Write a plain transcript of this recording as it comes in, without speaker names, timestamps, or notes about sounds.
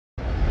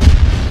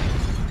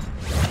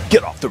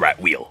get off the right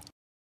wheel.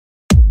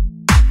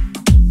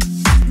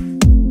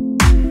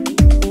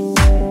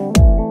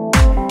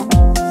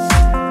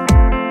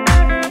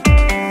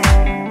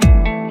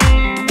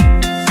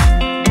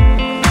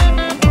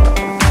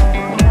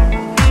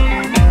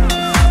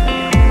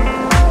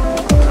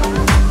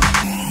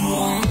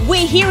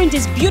 We're here in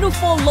this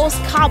beautiful Los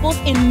Cabos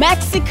in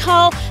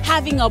Mexico,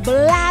 having a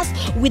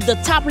blast with the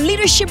top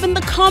leadership in the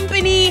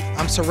company.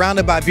 I'm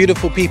surrounded by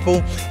beautiful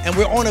people, and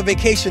we're on a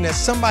vacation that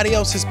somebody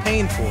else is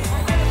paying for.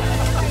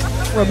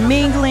 We're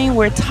mingling,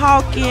 we're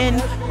talking,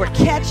 we're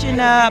catching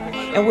up,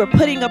 and we're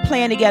putting a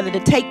plan together to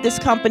take this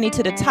company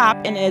to the top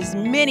and as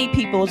many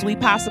people as we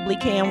possibly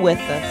can with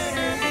us.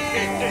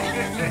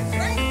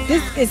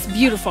 This is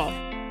beautiful.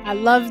 I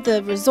love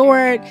the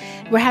resort.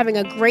 We're having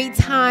a great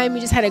time.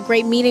 We just had a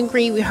great meet and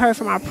greet. We heard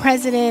from our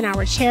president,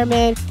 our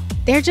chairman.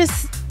 They're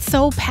just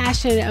so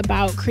passionate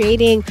about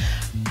creating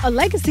a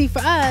legacy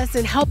for us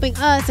and helping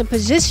us and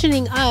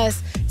positioning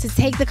us to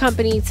take the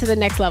company to the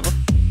next level.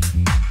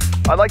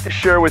 I'd like to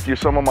share with you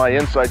some of my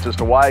insights as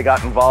to why I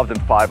got involved in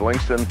 5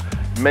 Links and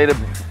made a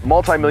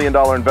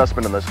multi-million-dollar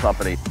investment in this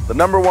company. The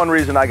number one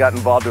reason I got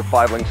involved with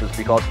 5 Links is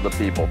because of the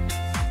people.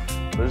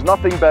 There's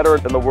nothing better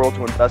in the world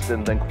to invest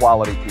in than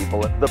quality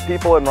people. The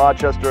people in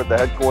Rochester at the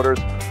headquarters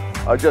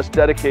are just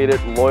dedicated,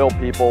 loyal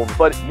people,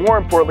 but more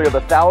importantly are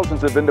the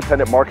thousands of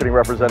independent marketing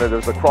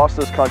representatives across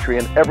this country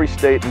in every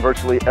state and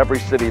virtually every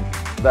city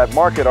that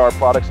market our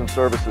products and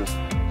services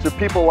to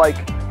people like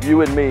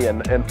you and me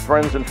and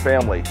friends and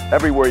family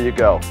everywhere you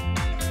go.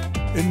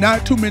 And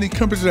not too many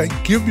companies that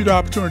give you the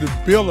opportunity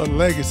to build a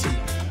legacy.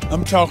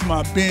 I'm talking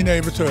about being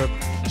able to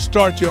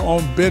start your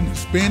own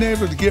business, being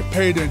able to get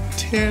paid in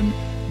 10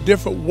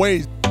 different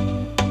ways.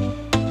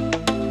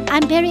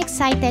 I'm very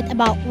excited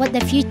about what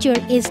the future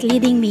is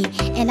leading me,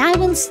 and I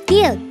will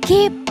still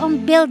keep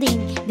on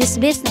building this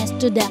business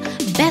to the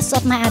best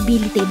of my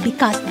ability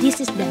because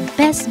this is the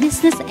best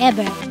business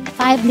ever.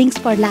 5 Links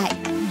for life,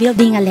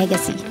 building a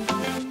legacy.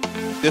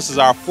 This is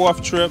our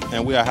 4th trip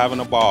and we are having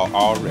a ball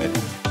already.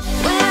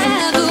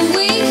 Wherever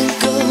we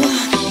go,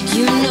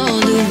 you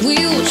know that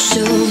we will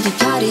show. The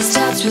party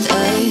starts with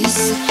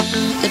us.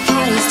 The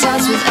party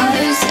starts with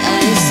us,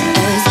 us.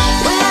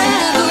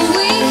 Wherever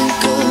we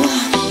go,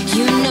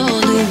 you know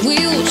that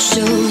we will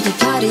show. The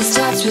party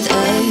starts with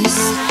us.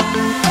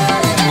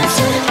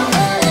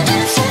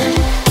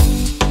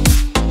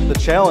 The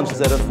challenge is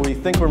that if we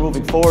think we're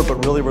moving forward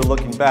but really we're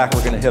looking back,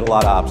 we're going to hit a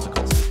lot of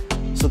obstacles.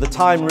 So the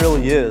time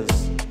really is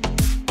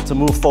to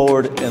move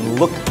forward and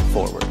look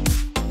forward.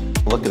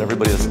 Look at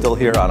everybody that's still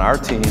here on our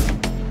team,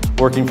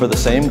 working for the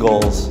same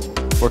goals,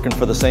 working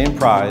for the same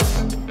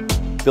prize,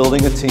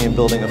 building a team,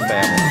 building a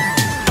family.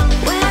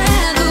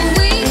 Wherever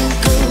we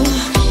go,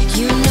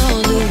 you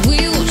know that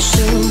we will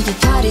show. The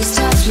party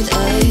starts with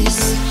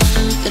us.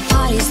 The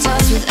party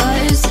starts with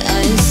us,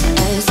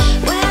 us.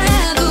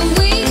 Wherever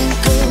we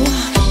go,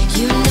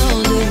 you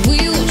know that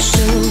we will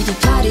show. The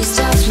party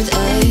starts with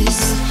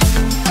us.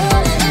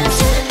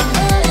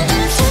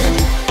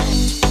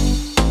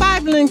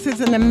 5 Links is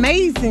an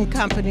amazing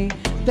company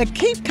that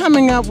keeps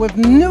coming up with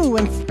new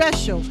and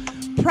special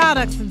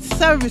products and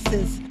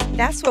services.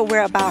 That's what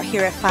we're about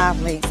here at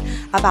 5 Links,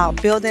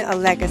 about building a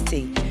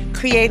legacy,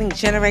 creating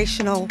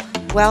generational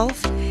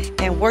wealth,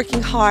 and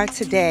working hard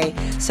today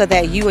so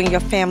that you and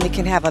your family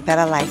can have a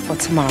better life for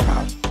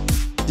tomorrow.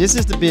 This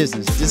is the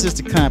business. This is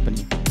the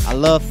company. I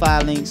love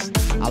 5 Links.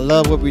 I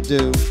love what we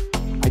do.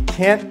 I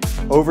can't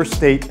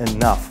overstate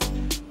enough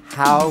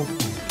how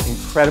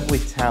incredibly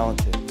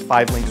talented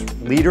 5 Links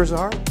leaders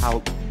are,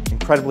 how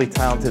incredibly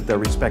talented their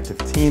respective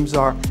teams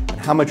are, and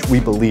how much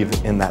we believe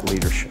in that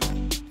leadership.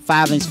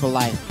 5 Links for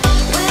life.